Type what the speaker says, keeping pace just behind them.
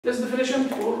This definition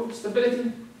for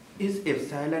stability. Is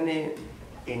epsilon a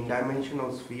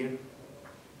n-dimensional sphere?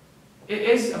 It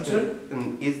is, I'm sorry?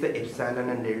 Is the epsilon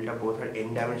and delta both are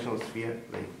n-dimensional sphere?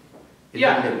 Like,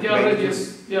 yeah, they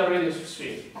are radius of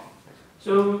sphere.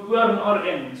 So we are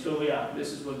in Rn, so yeah,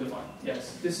 this is well defined.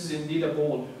 Yes, this is indeed a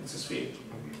ball, it's a sphere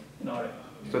in Rn.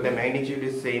 So the magnitude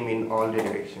is same in all the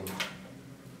directions?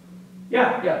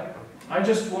 Yeah, yeah. I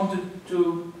just wanted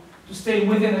to stay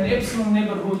within an epsilon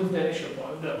neighborhood of the initial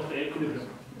point, of the equilibrium.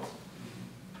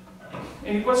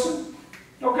 Any question?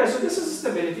 Okay, so this is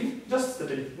stability, just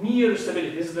stability, mere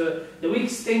stability. This is the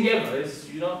weakest thing ever, is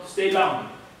to stay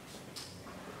bounded.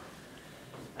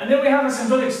 And then we have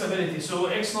asymptotic stability. So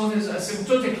x0 is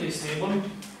asymptotically stable.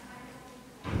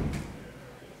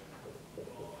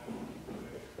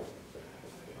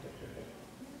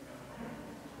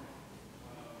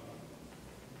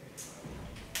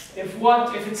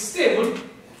 If it's stable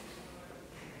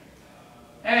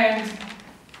and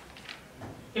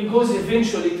it goes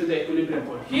eventually to the equilibrium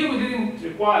point. Here we didn't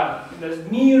require, the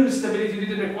mere stability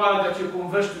didn't require that you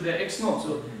converge to the x0.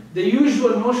 So the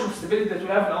usual notion of stability that we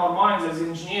have in our minds as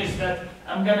engineers, that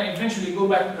I'm going to eventually go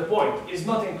back to the point, is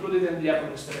not included in the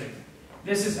Lyapunov stability.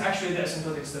 This is actually the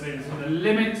asymptotic stability. So the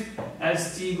limit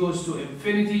as t goes to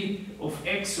infinity of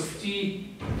x of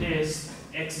t is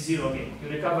x0 again. You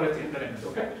recover it in the limit,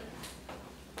 okay?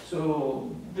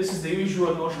 So this is the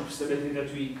usual notion of stability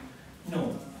that we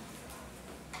know.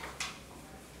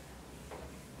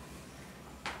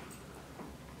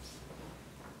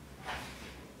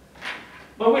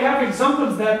 But we have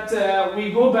examples that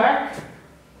we go back,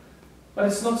 but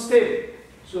it's not stable.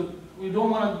 So we don't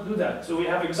want to do that. So we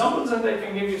have examples, and I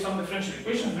can give you some differential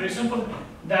equations, very simple,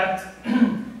 that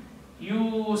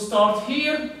you start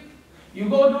here, you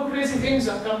go do crazy things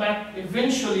and come back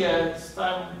eventually as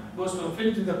time goes to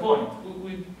infinity to the point.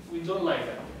 We don't like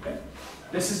that, okay?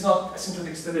 This is not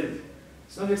asymptotic stability.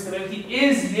 Asymptotic stability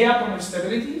is Lyapunov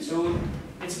stability, so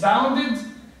it's bounded,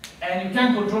 and you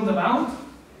can control the bound.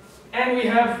 And we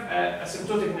have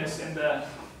asymptoticness in the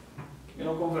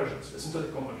convergence,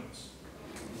 asymptotic convergence.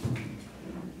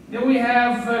 Then we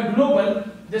have global,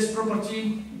 this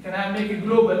property, you can make it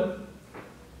global.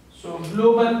 So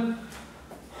globally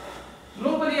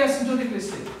asymptotically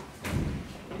stable.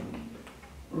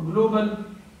 Or global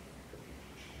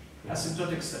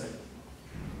asymptotic stability.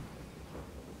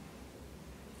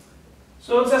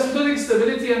 So it's asymptotic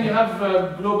stability, and you have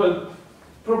global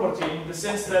property in the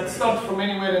sense that starts from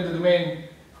anywhere in the domain,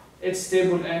 it's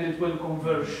stable and it will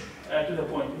converge to the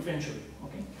point eventually.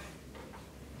 Okay.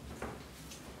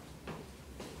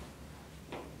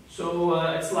 So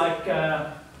it's like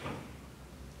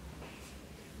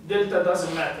delta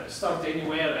doesn't matter. Start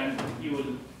anywhere and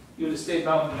you will stay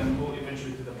bounded and go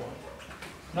eventually to the point.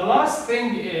 The last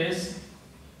thing is,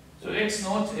 so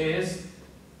x0 is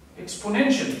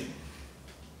exponentially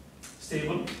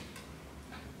stable.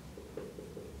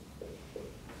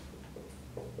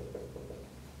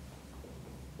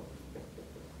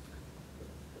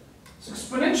 So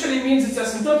exponentially means it's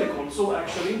asymptotic also,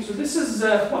 actually. So this is,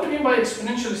 what do you mean by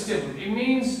exponentially stable? It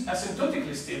means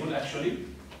asymptotically stable, actually.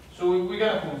 So we're going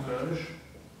to converge.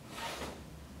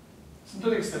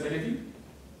 Asymptotic stability.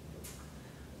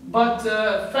 But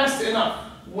fast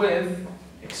enough with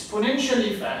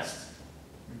exponentially fast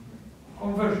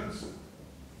convergence.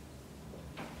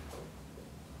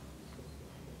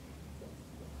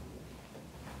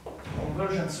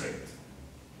 Convergence rate.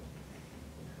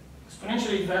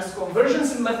 Exponentially fast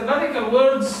convergence, in mathematical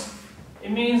words, it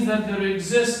means that there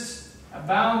exists a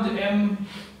bound m,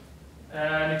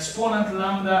 an exponent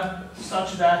lambda,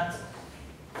 such that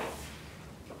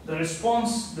the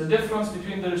response, the difference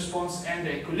between the response and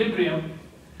the equilibrium,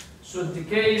 so it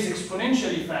decays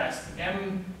exponentially fast,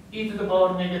 m e to the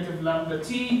power negative lambda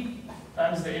t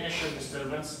times the initial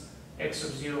disturbance, x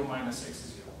of 0 minus x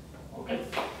of 0. Okay?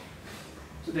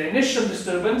 So the initial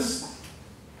disturbance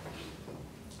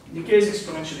decays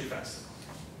exponentially fast.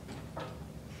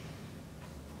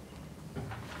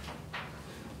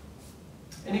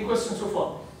 Any questions so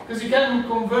far? Because you can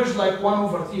converge like 1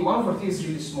 over t. 1 over t is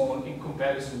really small in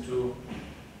comparison to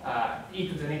e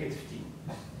to the negative t.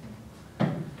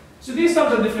 So these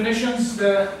are the definitions,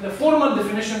 the formal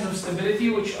definitions of stability,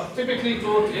 which are typically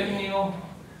taught in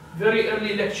very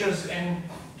early lectures in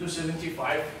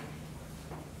 275,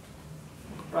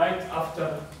 right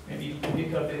after maybe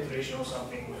Picard iteration or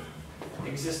something.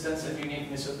 Existence and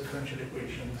uniqueness of differential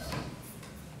equations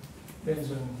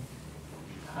depends on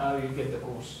how you get the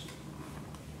course.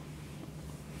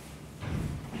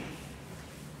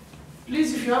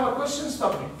 Please, if you have a question,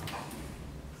 stop me.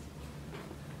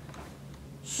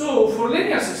 So for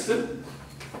linear system,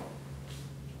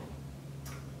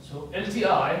 So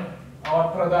LTI,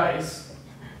 our paradise,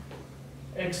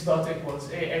 x dot equals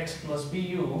ax plus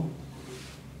bu,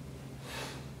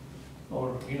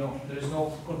 or there is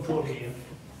no control here.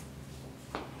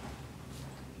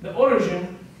 The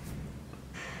origin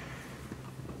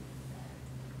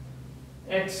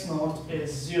x naught is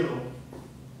 0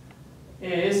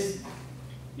 is,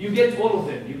 you get all of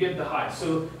them, you get the high.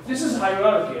 So this is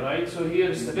hierarchy, right? So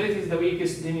here stability is the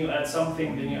weakest, then you add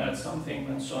something, then you add something,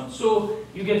 and so on. So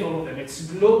you get all of them. It's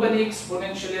globally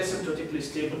exponentially asymptotically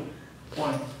stable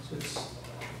point. So it's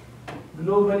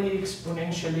globally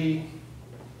exponentially,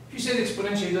 if you say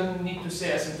exponentially, you don't need to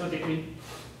say asymptotically.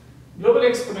 Globally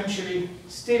exponentially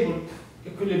stable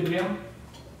equilibrium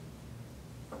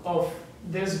of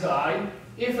this guy,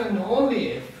 if and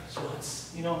only if, so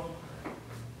it's, you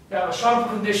have a sharp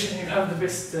condition, you have the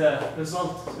best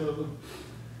result. So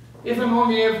if and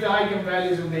only if the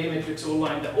eigenvalues of the A matrix all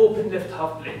lie in the open left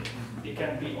half plane, they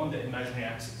can be on the imaginary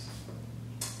axis.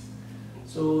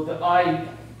 So the I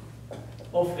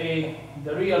of A,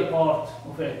 the real part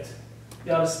of it,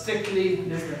 they are strictly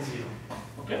less than 0.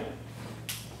 Okay?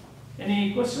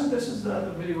 Any question? This is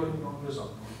the very well known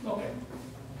result. Okay.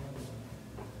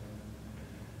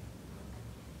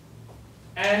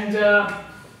 And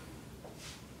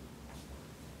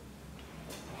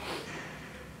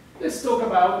let's talk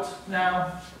about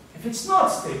now, if it's not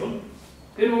stable,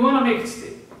 then we want to make it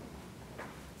stable.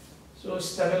 So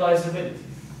stabilizability.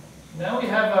 Now we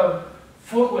have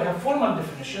formal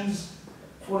definitions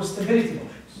for stability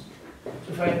motions.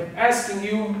 So if I'm asking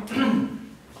you,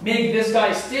 make this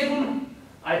guy stable,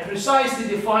 I precisely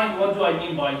define what do I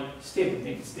mean by stable,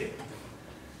 make it stable.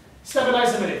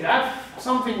 Stabilizability. I have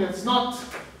something that's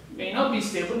may not be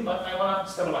stable, but I want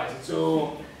to stabilize it.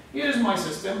 So here's my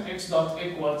system, x dot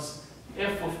equals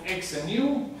f of x and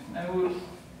u, and we'll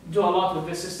do a lot with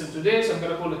this system today, so I'm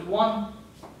going to call it 1.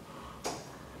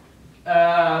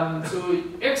 So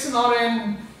x and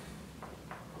Rn,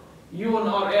 u and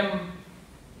Rm,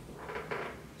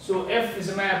 so f is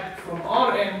a map from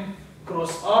Rn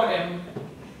cross Rm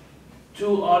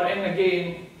to Rn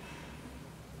again.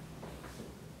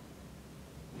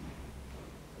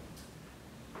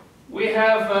 We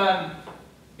have an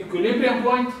equilibrium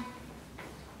point,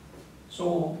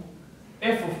 so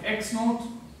f of x naught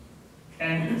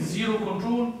and 0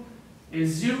 control is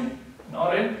 0 in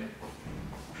Rn.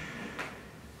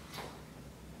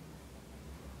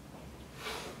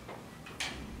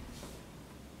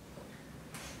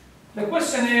 The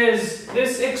question is,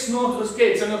 this x naught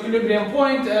states an equilibrium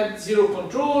point at 0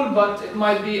 control, but it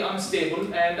might be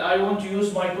unstable, and I want to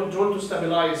use my control to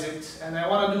stabilize it. And I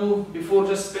want to do, before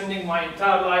just spending my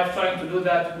entire life trying to do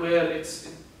that where it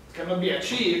cannot be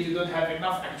achieved, you don't have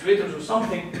enough actuators or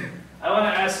something, I want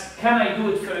to ask, can I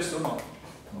do it first or not?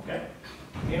 Okay?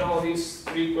 These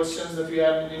 3 questions that we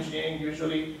have in engineering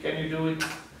usually, can you do it?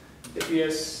 If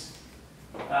yes,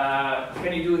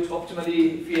 can you do it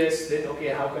optimally? If yes, then okay,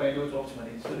 how can I do it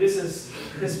optimally? So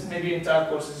this maybe entire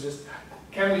course is just,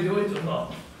 can we do it or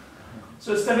not?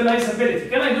 So stabilizability,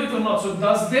 can I do it or not? So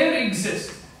does there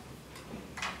exist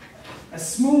a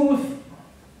smooth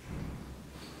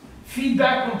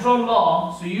feedback control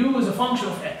law, so u is a function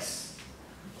of x,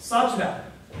 such that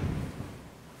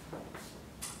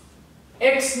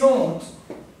x naught,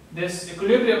 this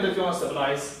equilibrium that you want to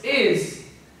stabilize, is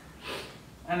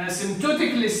an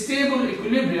asymptotically stable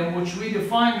equilibrium, which we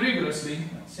define rigorously,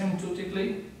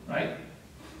 asymptotically, right?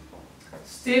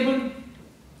 Stable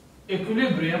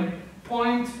equilibrium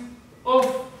point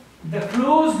of the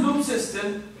closed loop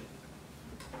system,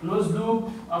 closed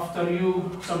loop after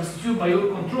you substitute by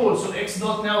your control. So x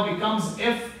dot now becomes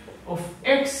f of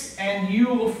x and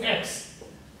u of x.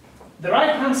 The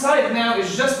right hand side now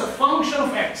is just a function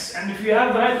of x, and if you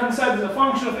have the right hand side as a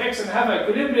function of x and have an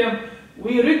equilibrium,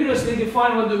 we rigorously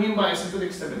define what do we mean by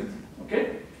asymptotic stability.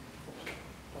 Okay?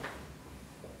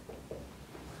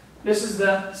 This is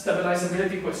the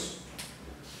stabilizability question.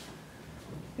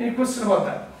 Any question about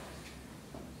that?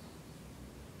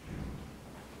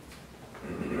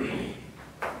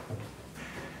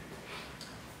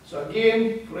 So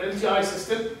again, for LTI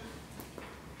system,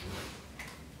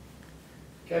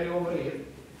 carry over here.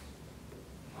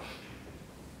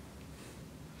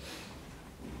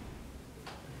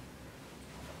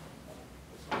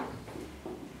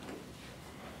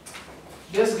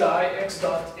 This guy, x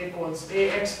dot equals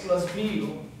ax plus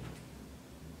bu,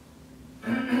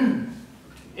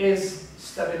 is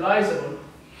stabilizable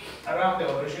around the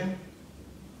origin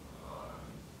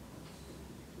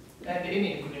and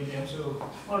any equilibrium. So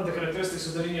one of the characteristics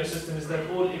of the linear system is that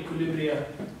all equilibria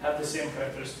have the same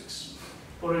characteristics,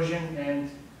 origin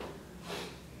and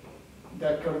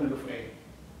the kernel of A.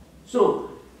 So,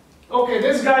 okay,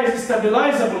 this guy is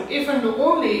stabilizable if and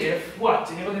only if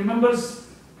what? Anybody remembers?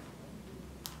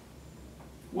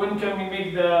 When can we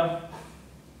make the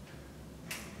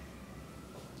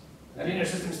linear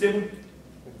system stable?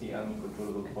 If the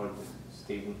uncontrollable part is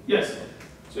stable. Yes.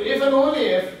 So if and only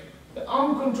if the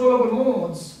uncontrollable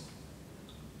modes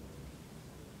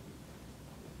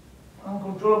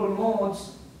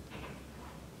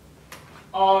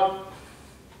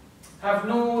have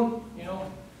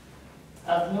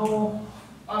no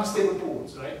unstable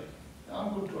poles, right? The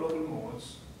uncontrollable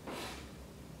modes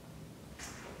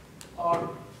are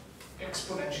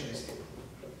exponentially stable.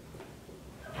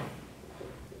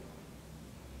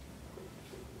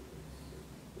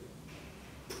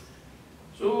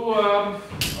 So,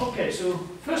 okay, so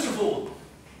first of all,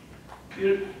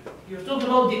 you're talking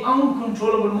about the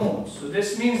uncontrollable modes. So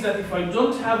this means that if I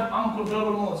don't have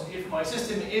uncontrollable modes, if my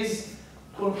system is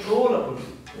controllable,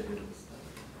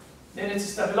 then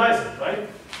it's stabilizable, right?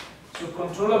 So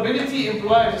controllability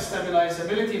implies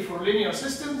stabilizability for linear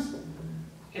systems.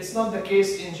 It's not the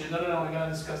case in general, and we're going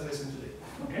to discuss this in today.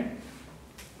 Okay?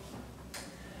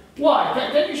 Why?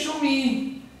 Can you show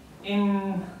me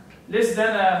in less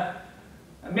than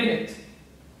a minute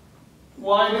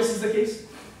why this is the case?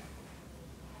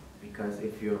 Because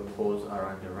if your poles are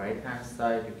on the right hand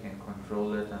side, you can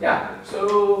control it. And Yeah,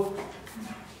 so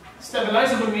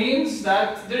stabilizable means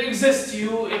that there exists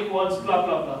U equals blah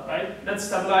blah blah, right? That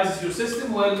stabilizes your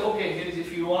system. Well, okay, here is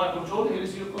if you want to control, here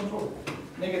is your control.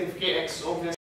 Negative kx, obviously.